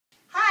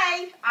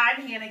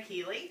I'm Hannah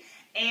Keeley,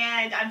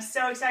 and I'm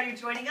so excited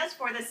you're joining us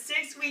for the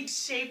 6-week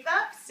Shape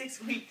Up.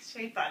 6-week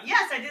Shape Up.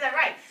 Yes, I did that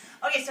right.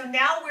 Okay, so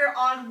now we're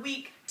on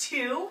week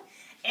 2,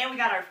 and we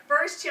got our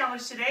first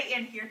challenge today,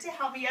 and here to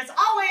help me, as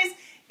always,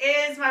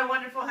 is my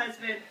wonderful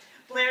husband,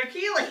 Blair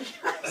Keeley.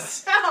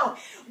 So,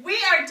 we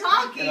are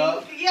talking,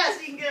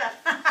 yes, you can get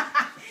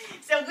up.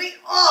 So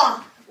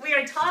we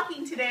are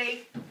talking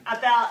today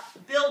about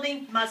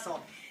building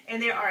muscle.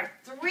 And there are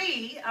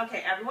 3,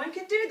 okay, everyone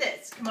can do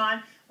this. Come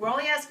on, we're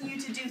only asking you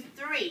to do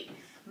 3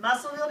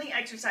 muscle building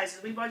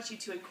exercises. We want you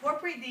to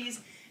incorporate these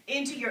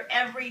into your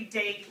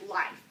everyday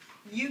life.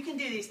 You can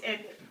do these. And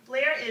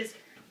Blair is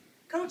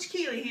Coach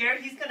Keeley here.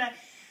 He's going to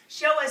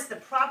show us the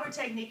proper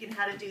technique and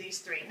how to do these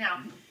 3.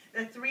 Now,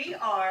 the 3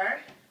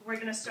 are, we're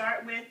going to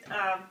start with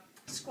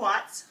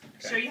squats.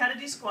 Okay. Show you how to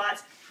do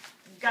squats.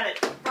 You've got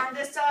to firm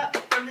this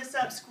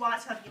up,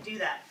 squats help you do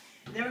that.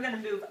 And then we're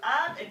going to move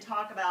up and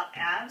talk about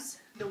abs,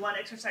 the one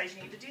exercise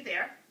you need to do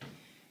there.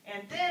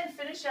 And then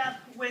finish up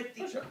with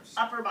the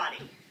upper body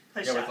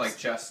push-ups. Yeah, with like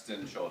chest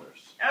and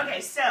shoulders.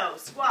 Okay, so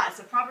squats,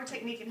 the proper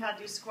technique and how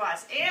to do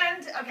squats.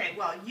 And, okay,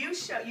 well, you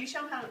show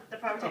them how the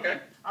proper technique.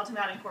 Okay. I'll tell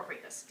them how to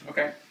incorporate this.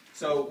 Okay,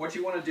 so what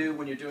you want to do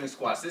when you're doing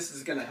squats, this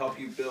is going to help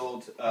you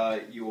build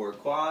your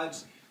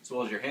quads, as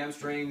well as your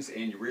hamstrings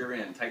and your rear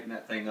end, tighten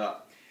that thing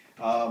up.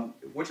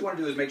 What you want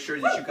to do is make sure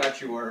that you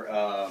got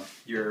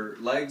your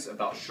legs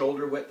about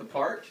shoulder width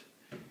apart,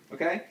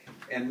 okay?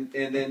 And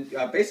then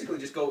basically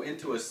just go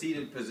into a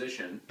seated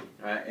position,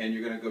 and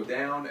you're going to go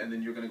down, and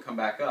then you're going to come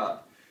back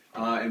up.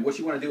 And what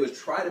you want to do is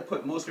try to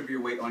put most of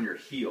your weight on your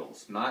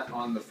heels, not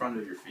on the front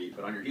of your feet,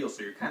 but on your heels,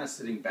 so you're kind of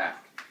sitting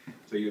back.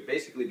 So you would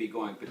basically be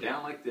going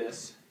down like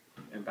this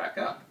and back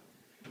up.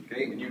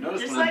 Okay, and you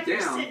notice just when like I'm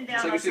down,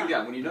 just like you're sitting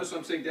down. When you notice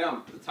I'm sitting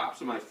down, the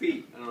tops of my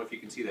feet, I don't know if you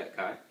can see that,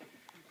 Kai.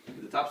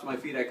 The tops of my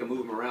feet, I can move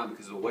them around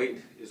because the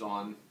weight is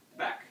on the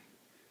back.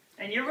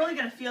 And you're really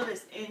going to feel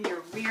this in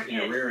your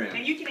rear end.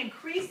 And you can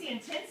increase the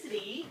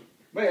intensity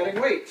by adding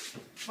weight.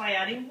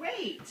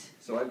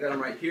 So I've got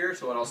them right here.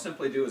 So what I'll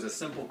simply do is a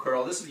simple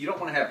curl. You don't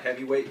want to have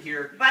heavy weight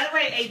here. By the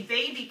way, a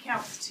baby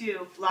counts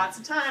too. Lots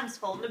of times,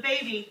 holding a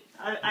baby,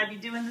 I'd be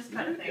doing this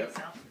kind of thing. Yep.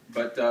 So.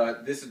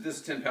 But this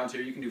is 10 pounds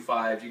here. You can do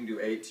 5s, you can do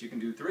 8s, you can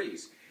do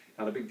 3s.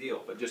 Not a big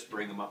deal. But just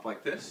bring them up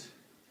like this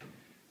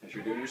as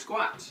you're doing your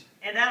squats.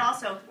 And that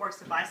also works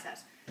the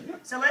biceps.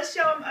 So let's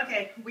show them,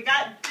 okay, we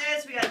got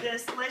this.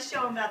 Let's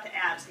show them about the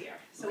abs here.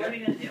 So what are we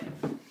going to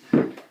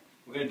do?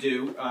 We're going to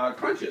do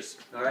crunches,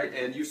 all right?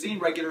 And you've seen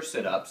regular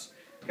sit-ups,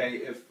 okay?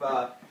 If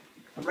a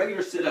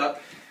regular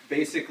sit-up,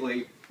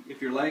 basically,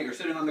 if you're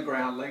sitting on the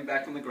ground, laying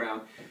back on the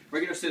ground,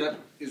 regular sit-up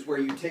is where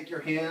you take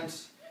your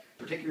hands,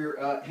 or take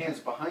your hands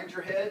behind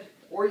your head,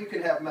 or you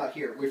can have them out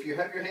here. If you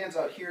have your hands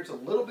out here, it's a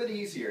little bit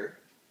easier.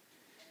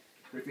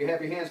 But if you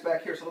have your hands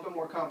back here, it's a little bit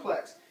more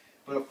complex.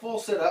 But a full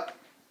sit-up,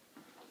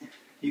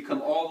 you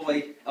come all the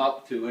way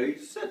up to a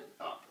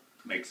sit-up.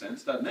 Makes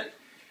sense, doesn't it?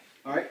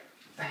 All right.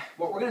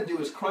 What we're going to do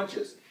is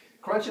crunches.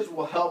 Crunches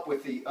will help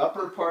with the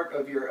upper part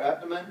of your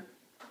abdomen,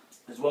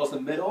 as well as the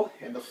middle.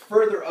 And the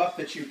further up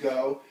that you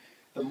go,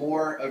 the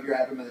more of your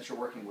abdomen that you're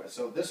working with.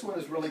 So this one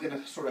is really going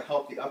to sort of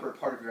help the upper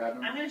part of your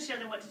abdomen. I'm going to show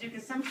them what to do,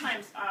 because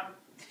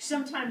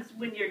sometimes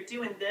when you're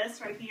doing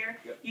this right here,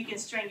 you can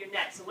strain your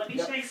neck. So let me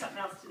show you something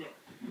else to do.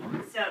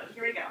 So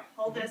here we go.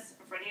 Hold this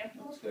in front of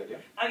you. That's good,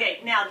 yeah. Okay,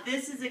 now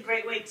this is a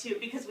great way too,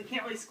 because we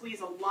can't really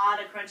squeeze a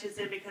lot of crunches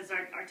in because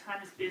our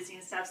time is busy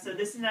and stuff. So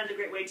this is another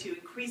great way to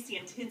increase the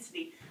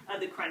intensity of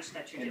the crunch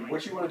that you're doing.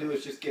 What you want to do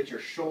is just get your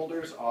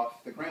shoulders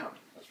off the ground.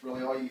 That's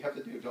really all you have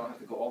to do. You don't have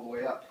to go all the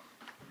way up.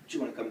 But you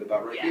want to come to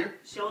about right here.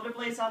 Shoulder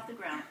blades off the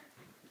ground.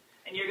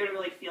 And you're going to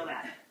really feel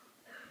that.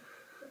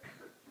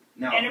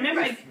 Now, and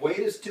remember, if weight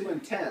is too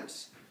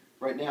intense,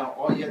 right now,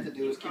 all you have to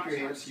do is keep your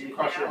hands. You can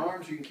cross your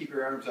arms. You can keep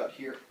your arms out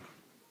here.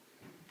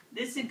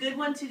 This is a good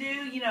one to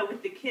do,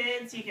 with the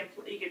kids. You can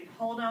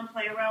hold on,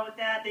 play around with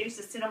that. They used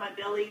to sit on my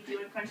belly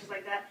doing crunches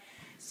like that.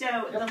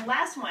 So the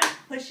last one,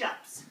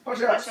 push-ups.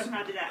 Push-ups. I'll show them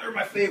how to do that. They're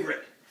my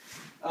favorite.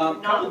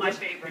 Not my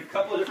favorite. A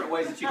couple of different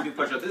ways that you can do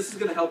push-ups. This is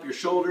going to help your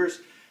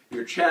shoulders,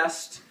 your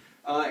chest,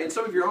 and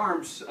some of your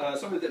arms,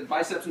 some of the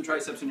biceps and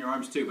triceps in your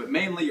arms too, but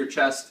mainly your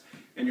chest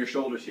and your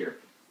shoulders here.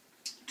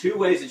 2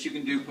 ways that you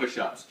can do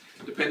push-ups,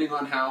 depending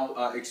on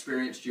how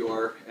experienced you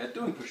are at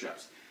doing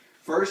push-ups.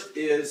 First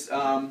is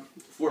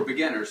for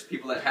beginners,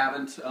 people that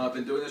haven't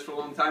been doing this for a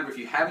long time. If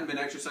you haven't been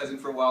exercising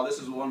for a while, this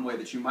is one way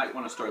that you might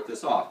want to start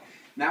this off.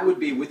 And that would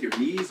be with your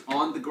knees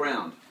on the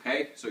ground,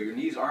 okay? So your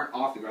knees aren't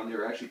off the ground,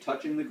 they're actually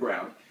touching the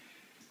ground.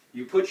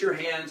 You put your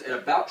hands at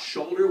about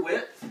shoulder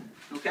width,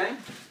 okay?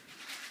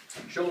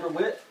 Shoulder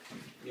width.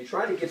 You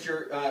try to get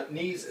your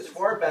knees as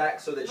far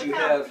back so that you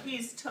have...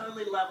 He's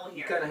totally level here.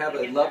 You kind of have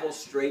a level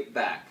straight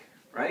back,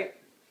 right?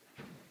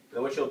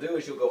 Then what you'll do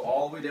is you'll go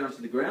all the way down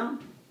to the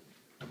ground,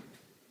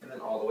 and then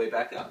all the way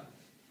back up,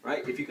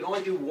 right? If you can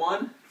only do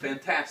 1,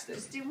 fantastic.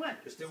 Just do 1.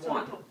 Just do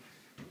 1.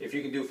 If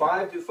you can do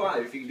 5, do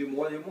 5. If you can do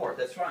more, do more.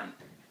 That's fine.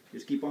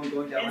 Just keep on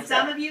going down like that. And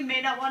some of you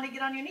may not want to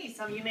get on your knees.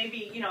 Some of you may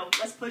be,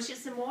 let's push it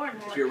some more and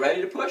more. If you're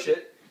ready to push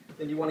it,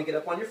 then you want to get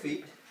up on your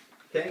feet.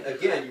 Okay,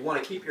 again, you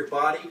want to keep your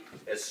body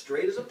as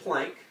straight as a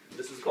plank.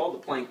 This is called the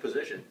plank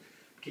position.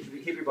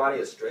 Keep your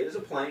body as straight as a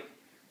plank,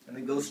 and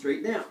then go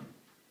straight down.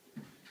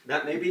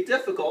 That may be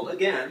difficult,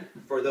 again,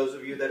 for those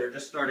of you that are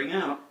just starting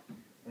out.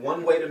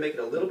 One way to make it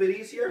a little bit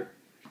easier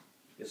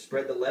is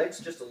spread the legs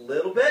just a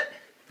little bit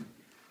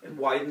and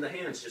widen the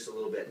hands just a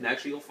little bit. And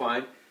actually you'll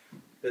find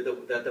that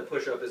the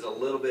push-up is a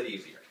little bit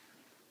easier.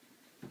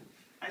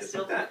 I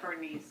still prefer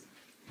knees.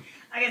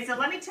 Okay, so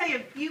let me tell you a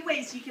few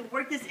ways you can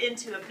work this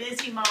into a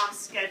busy mom's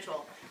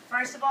schedule.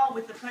 First of all,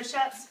 with the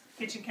push-ups,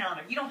 kitchen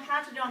counter. You don't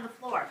have to do it on the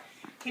floor.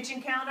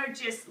 Kitchen counter,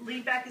 just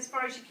lean back as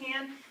far as you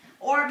can.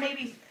 Or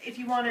maybe if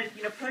you want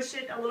to, push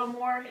it a little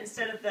more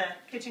instead of the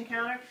kitchen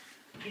counter,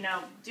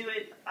 do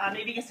it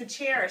maybe against a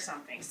chair or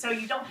something. So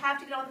you don't have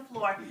to get on the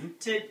floor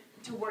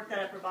to work that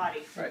upper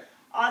body. Right.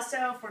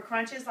 Also, for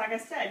crunches, like I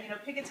said,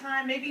 pick a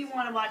time. Maybe you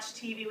want to watch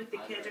TV with the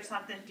kids or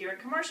something during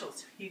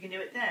commercials. You can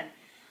do it then.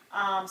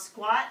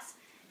 Squats.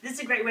 This is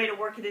a great way to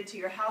work it into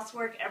your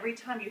housework. Every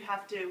time you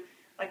have to,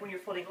 like when you're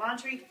folding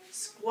laundry,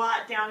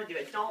 squat down to do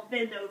it. Don't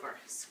bend over.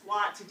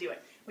 Squat to do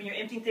it. When you're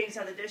emptying things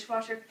out of the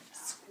dishwasher,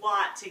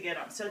 squat to get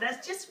them. So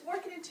that's just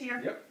working into your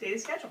daily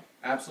schedule.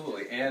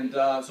 Absolutely. And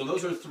so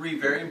those are 3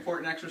 very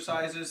important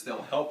exercises.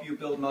 They'll help you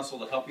build muscle,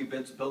 they'll help you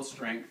build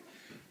strength.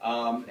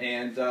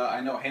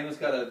 I know Hannah's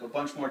got a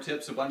bunch more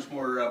tips, a bunch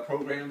more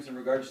programs in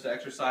regards to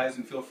exercise,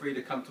 and feel free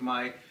to come to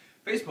my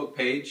Facebook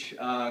page,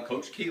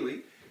 Coach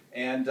Keeley,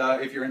 and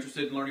if you're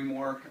interested in learning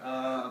more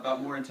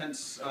about more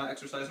intense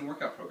exercise and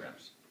workout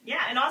programs.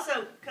 Yeah, and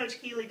also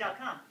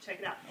CoachKeeley.com.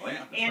 Check it out. Oh,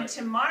 yeah, and right.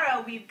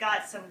 Tomorrow we've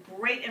got some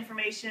great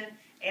information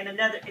and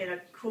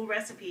a cool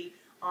recipe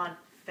on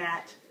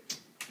fat.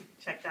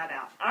 Check that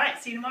out. All right,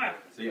 see you tomorrow.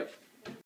 See ya.